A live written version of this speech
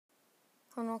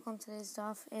Hello and welcome. Today's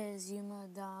daf is Yuma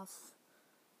daf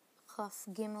Chaf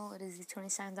Gimel. It is the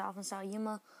 22nd daf in Sar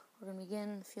Yuma. We're going to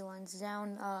begin a few lines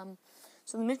down.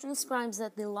 So the Mishnah describes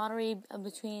that the lottery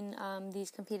between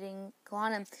these competing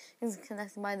Kohanim is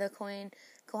conducted by the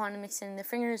Kohanim extending their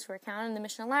fingers for a count. And the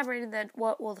Mishnah elaborated that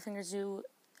what will the fingers do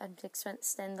to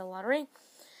extend the lottery?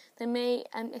 They may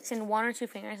extend one or two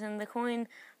fingers, and the coin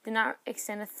did not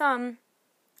extend a thumb.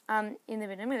 In the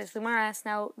Beit Hamikdash, the Gemara asks,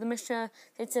 now the Mishnah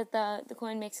states that the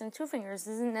coin makes in two fingers.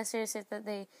 This isn't necessarily say that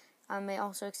they may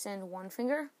also extend one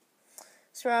finger.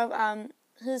 So Rav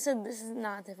said this is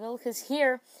not difficult because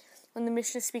here, when the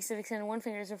Mishnah speaks of extending one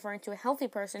finger, is referring to a healthy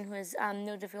person who has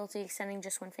no difficulty extending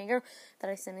just one finger, that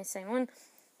extending the same one.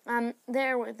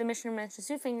 There, where the Mishnah mentions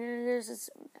two fingers, it's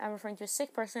referring to a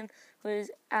sick person who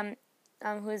is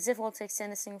difficult to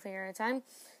extend a single finger at a time.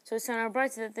 So it's on our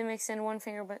bright that they may extend one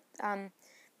finger, but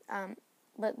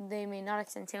they may not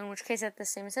extend two, in which case at the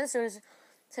same says. So it's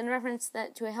in reference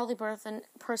that to a healthy person,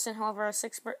 however, a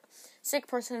sick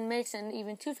person may extend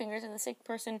even two fingers, and the sick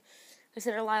person who's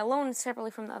said to lie alone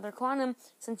separately from the other Kohanim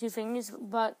extend two fingers,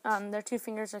 but their two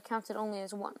fingers are counted only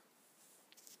as one.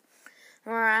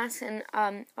 And we're asking,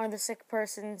 are the sick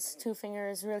person's two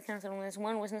fingers really counted only as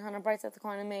one? Wasn't on a bright that the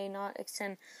Kohanim may not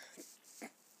extend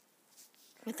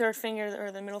the third finger or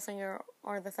the middle finger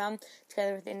or the thumb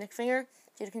together with the index finger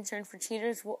due to concern for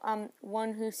cheaters.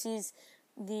 One who sees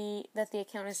that the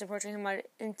account is approaching him might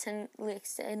intently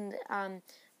extend an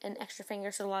extra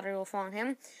finger, so the lottery will fall on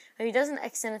him. If he doesn't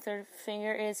extend a third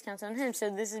finger, it is counted on him.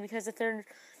 So this is because the third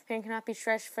finger cannot be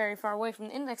stretched very far away from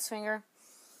the index finger.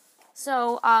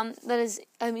 So that is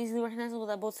easily recognizable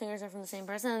that both fingers are from the same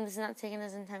person, and this is not taken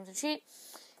as an attempt to cheat.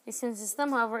 Since his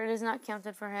thumb, however, it is not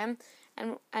counted for him,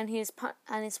 and he is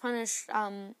punished,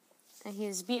 and he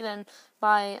is beaten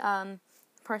by the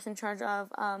person in charge of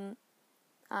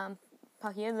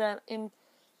Pakir. The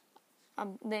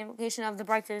implication of the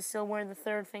brighter is still where the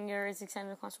third finger is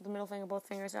extended across with the middle finger. Both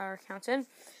fingers are counted.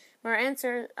 Our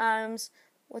answer,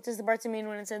 what does the brighter mean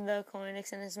when it said the Kohen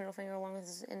extended his middle finger along with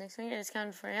his index finger? It is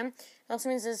counted for him. It also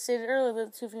means, as stated earlier,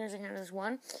 that the two fingers are counted as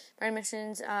one. Brighter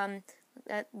mentions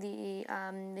that the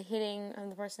hitting of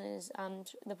the person is from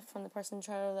the person in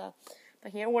charge of the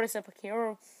Pakir. What is a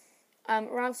Pakir?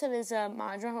 Rav said is a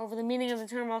madra. However, the meaning of the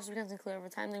term also becomes unclear over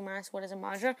time. The Gemara asks, what is a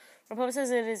madra? Rav says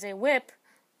it is a whip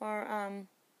or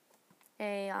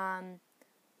a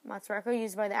matzraka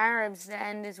used by the Arabs. The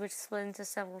end is which is split into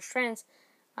several strands.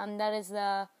 That is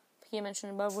the Pakir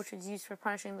mentioned above, which is used for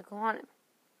punishing the Kohanim.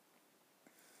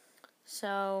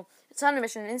 So it's not a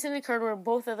mission. An incident occurred where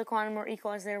both of the Kohanim were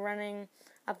equal as they were running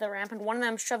up the ramp, and one of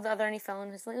them shoved the other, and he fell,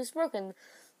 and his leg was broken.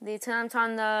 The attempt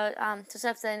on the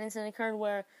Tosefta, an incident occurred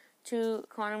where two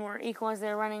Kohanim were equal as they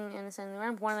were running and ascending the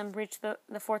ramp. One of them breached the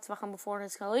fourth tzvachim before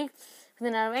his colleague, and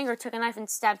then out of anger took a knife and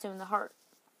stabbed him in the heart.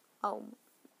 Oh,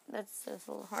 that's a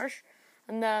little harsh.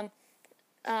 And the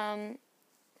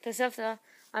Tosefta,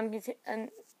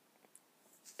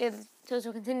 it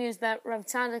also continues that Rav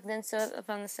Tzadok then stood up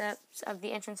on the steps of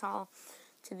the entrance hall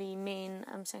to the main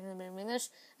second of the Beit Hamikdash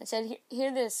and said,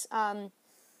 "Hear this, Achim,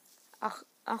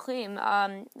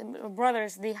 the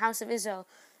brothers, the house of Israel.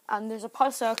 There's a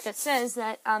pasuk that says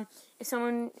that if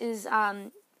someone is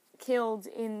killed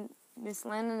in this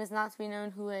land and is not to be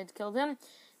known who had killed him,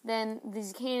 then the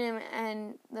Zikanim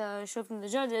and the Shoftim, the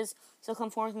judges, shall come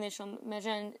forth and they shall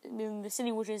measure in the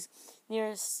city which is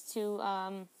nearest to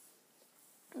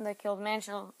the killed man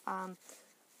shall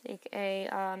take a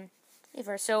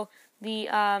Ephraim." So the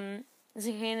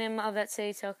Zikanim of that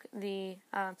city took the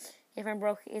Ephraim,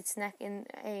 broke its neck in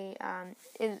a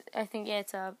the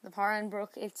parah, and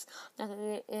broke its neck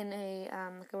in a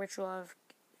like a ritual of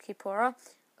kapara.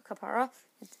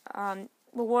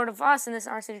 The word of us in this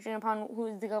are sitting upon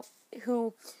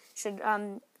who should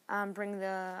bring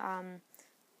the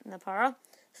parah.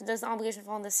 So does the obligation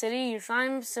fall on the city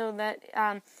Yerushalayim, so that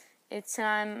its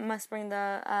must bring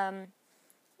the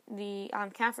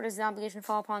kafir? Does the obligation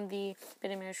fall upon the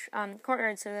Beit Hamikdash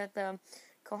courtyard, so that the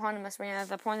Kohanim must bring it? At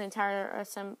that point, the entire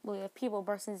assembly of people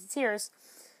burst into tears.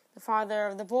 The father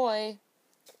of the boy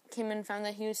came in and found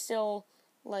that he was still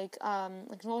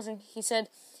convulsing. He said,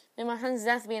 "May my son's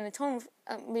death be an atonement,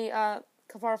 be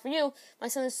kafara for you. My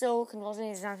son is still convulsing;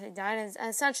 he's not died, and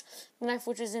as such, the knife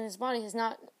which is in his body has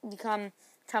not become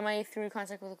tamei through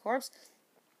contact with the corpse.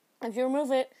 If you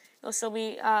remove it, it'll still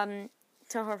be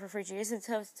tahor for free to use." And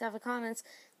to have the comments,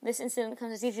 this incident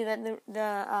comes to teach you that the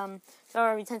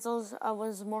Torah utensils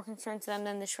was more concerned to them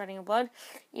than the shredding of blood.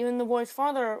 Even the boy's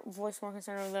father voiced more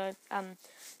concern over the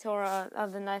Torah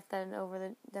of the knife than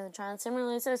over the child.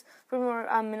 Similarly, it says, "Furthermore,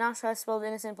 Menashe spilled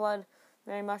innocent blood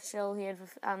very much so. He had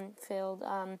failed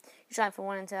Yerushalayim from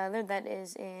one end to the other. That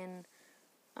is in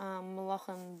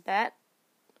Malachim Bet,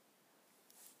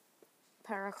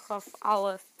 Paragraph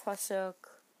Aleph, Pasuk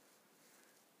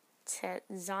Tet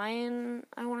Zion,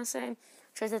 I want to say.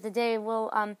 Shows that the day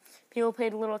people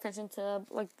paid little attention to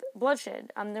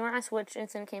bloodshed. They were asked which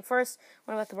incident came first,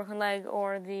 one about the broken leg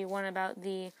or the one about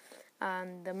the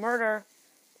murder.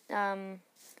 And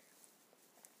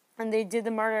they did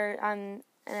the murder.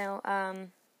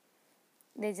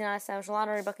 They did not establish a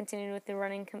lottery, but continued with the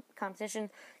running competition.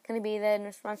 Can it be that in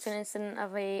response to an incident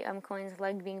of a Kohen's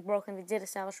leg being broken, they did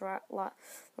establish a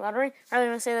lottery? Rather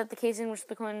than say that the case in which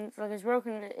the Kohen's leg was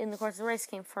broken in the course of the race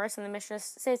came first, and the Mishnah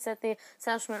states that the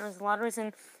establishment of the lottery is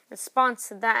in response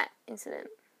to that incident.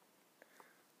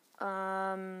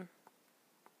 So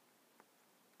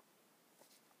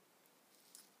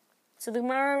the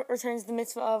Gemara returns the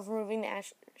mitzvah of removing the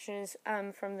ashes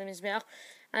from the Mizbeach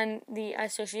and the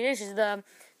associated ashes. The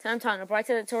Tanam Tana, right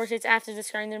to the Torah states after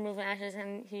describing the removal of ashes,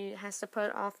 and he has to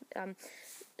put off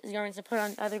his garments and put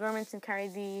on other garments and carry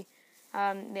the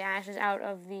ashes out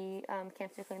of the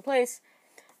camp to a clean place.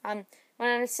 When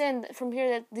I understand from here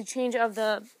that the change of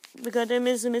the begadim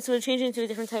is the mitzvah to change into a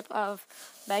different type of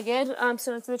baged.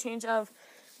 So it's the change of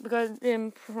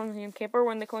begadim performed in Yom Kippur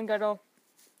when the Kohen Gadol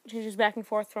changes back and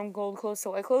forth from gold clothes to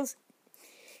white clothes.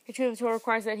 The Torah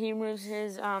requires that he removes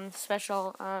his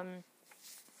special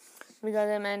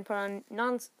begadim and put on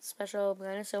non-special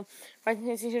begadim. So,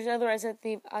 otherwise, that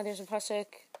there's a pasuk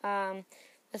that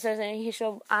says that he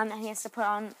has to put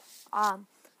on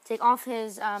take off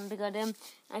his begadim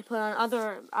and put on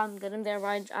other begadim,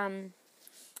 thereby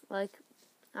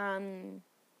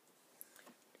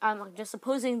just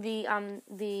opposing the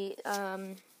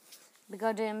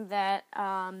begadim that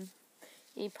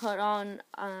he put on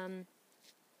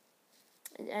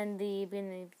and the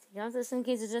this in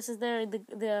case it just is there the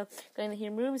begadim that he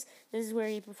removes. This is where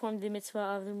he performed the mitzvah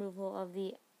of the removal of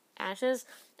the ashes,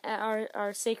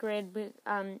 our sacred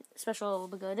special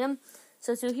begadim.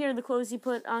 So here the clothes he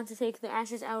put on to take the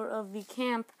ashes out of the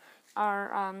camp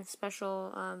are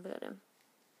special begadim.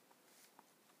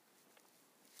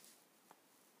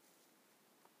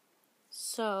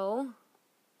 So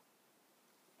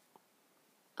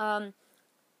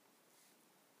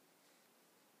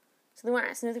the one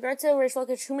asks, in regard to Rish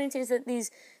Lakish, who maintains that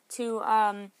these two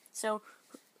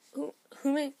who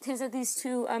maintains that these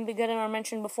two begadim are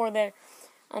mentioned before there,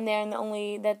 and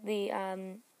only that the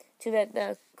two that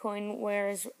the Kohen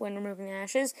wears when removing the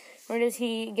ashes? Where does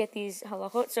he get these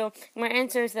halachot? So my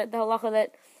answer is that the halacha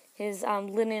that his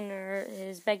linen or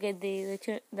his beged, the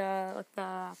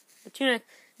tunic,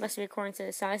 must be according to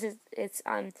the size. It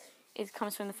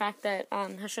comes from the fact that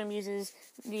Hashem uses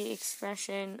the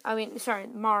expression.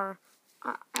 Mar.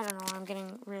 I don't know. I'm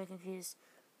getting really confused.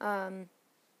 So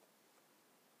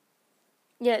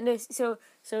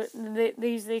they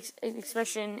use the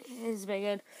expression his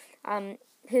beged,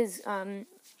 his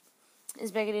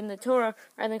beged in the Torah,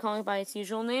 rather than calling it by its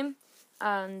usual name,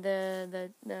 the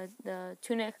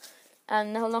tunic,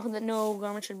 and the halacha that no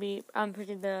garment should be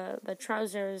particularly the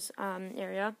trousers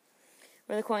area,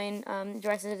 where the Kohen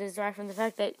dresses it, is derived from the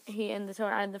fact that he and the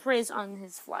Torah added the phrase on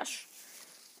his flesh.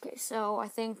 Okay, so I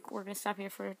think we're going to stop here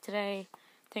for today.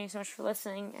 Thank you so much for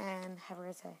listening, and have a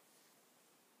great day.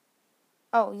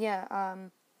 Oh, yeah,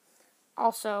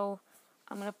 also,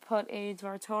 I'm going to put a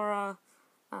Dvar Torah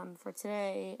for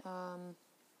today.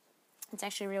 It's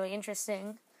actually really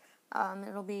interesting.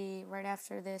 It'll be right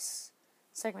after this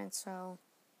segment, so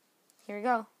here we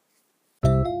go.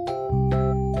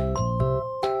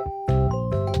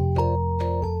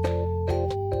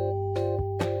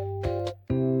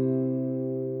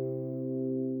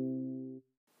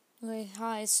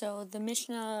 Hi, so the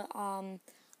Mishnah on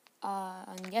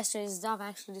yesterday's daf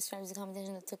actually describes the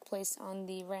competition that took place on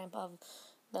the ramp of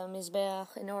the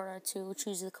Mizbeach in order to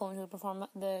choose the Kohen who would perform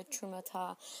the Truma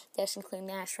Dash and clean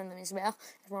the ash from the Mizbeach.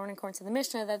 Everyone, according to the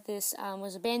Mishnah, that this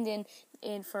was abandoned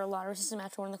for a lottery system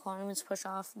after one of the Kohen was pushed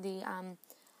off the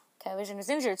Kavish and was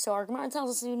injured. So our Gemara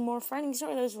tells us an even more frightening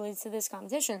story that was related to this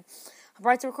competition.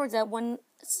 Habraita records that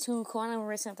two Kohanim were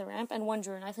racing up the ramp, and one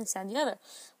drew a knife and stabbed the other.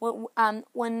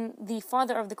 When the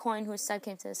father of the Kohen who was stabbed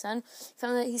came to his son, he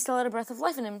found that he still had a breath of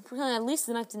life in him. At least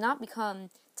the knife did not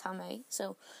become tamei.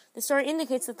 So the story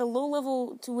indicates that the low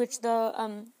level to which the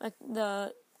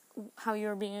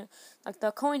Kohenhood had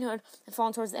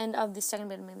fallen towards the end of the second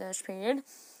Beit Mikdash period,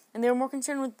 and they were more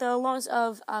concerned with the laws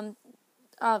of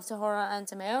Tahora and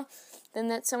Tameo than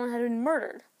that someone had been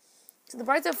murdered. So the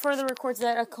Braita further records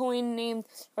that a Kohen named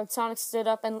Rav Tzadok stood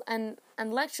up and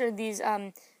lectured these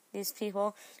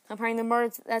people, comparing the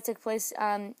murder that took place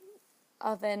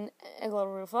of an Egla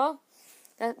Rufa.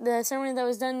 The ceremony that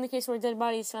was done in the case where a dead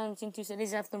body is found between two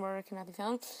cities after the murder cannot be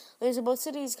found. Leaders of both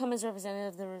cities come as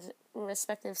representatives of the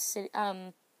respective city.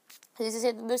 They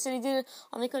say that the city did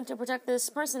all they could to protect this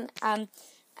person and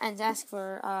to ask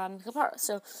for kapara.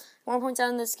 So, one points out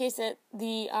in this case that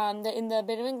that in the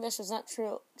Beit HaMikdash was not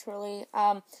truly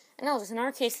analogous. In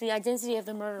our case, the identity of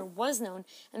the murder was known,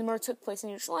 and the murder took place in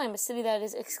Yerushalayim, a city that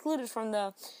is excluded from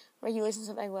the regulations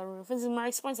of Egla Ruf. And Mar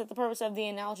explains that the purpose of the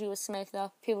analogy was to make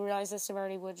the people realize the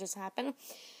severity would just happen.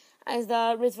 As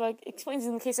the Ritva explains,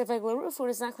 in the case of Egla Ruf, it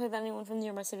is not clear that anyone from the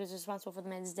nearby city was responsible for the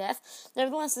man's death.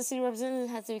 Nevertheless, the city representative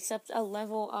had to accept a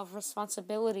level of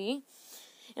responsibility.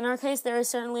 In our case, there is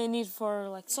certainly a need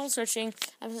for soul searching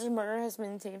after the murder has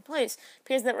been taken place,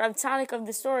 because that Rav Tzadok of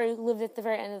the story lived at the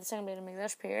very end of the second Beit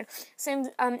HaMikdash period. Same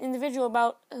individual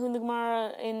about whom the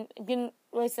Gemara in Gin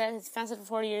writes that has fasted for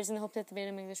 40 years in the hope that the Beit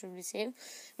HaMikdash would be saved.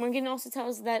 Gin also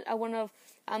tells that one of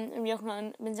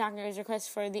Yochanan ben Zakkar's requests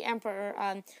for the emperor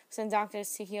sent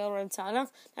doctors to heal Rav Tzadok.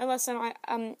 Nevertheless, some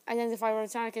identify Rav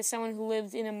Tzadok as someone who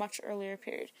lived in a much earlier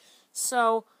period.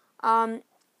 So,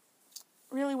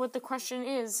 really what the question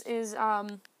is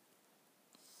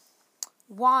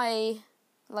why,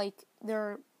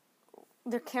 they're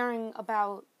caring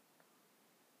about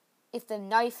if the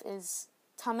knife is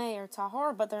tameh or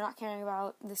tahor, but they're not caring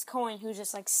about this Kohen who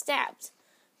just, stabbed.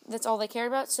 That's all they care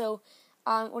about. So,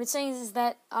 what it's saying is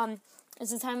that,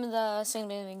 it's the time of the second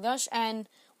Beit HaMikdash, and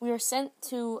we were sent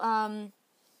to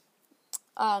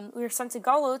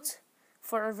Galut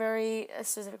for a very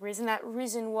specific reason. That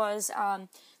reason was,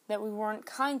 that we weren't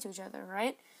kind to each other,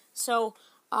 right? So,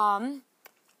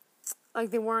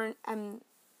 they weren't,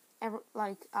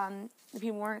 the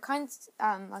people weren't kind,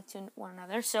 to one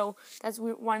another. So that's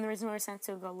one of the reasons we were sent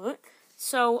to Galut.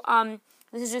 So,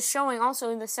 this is just showing also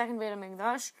in the second Beit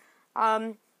HaMikdash,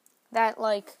 that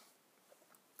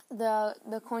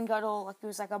the Kohen Gadol, it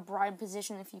was a bribe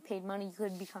position. If you paid money, you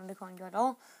could become the Kohen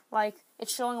Gadol.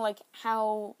 It's showing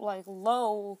how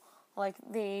low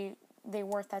they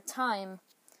were at that time.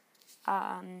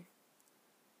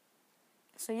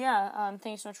 So yeah,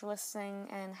 thanks so much for listening,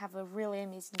 and have a really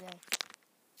amazing day.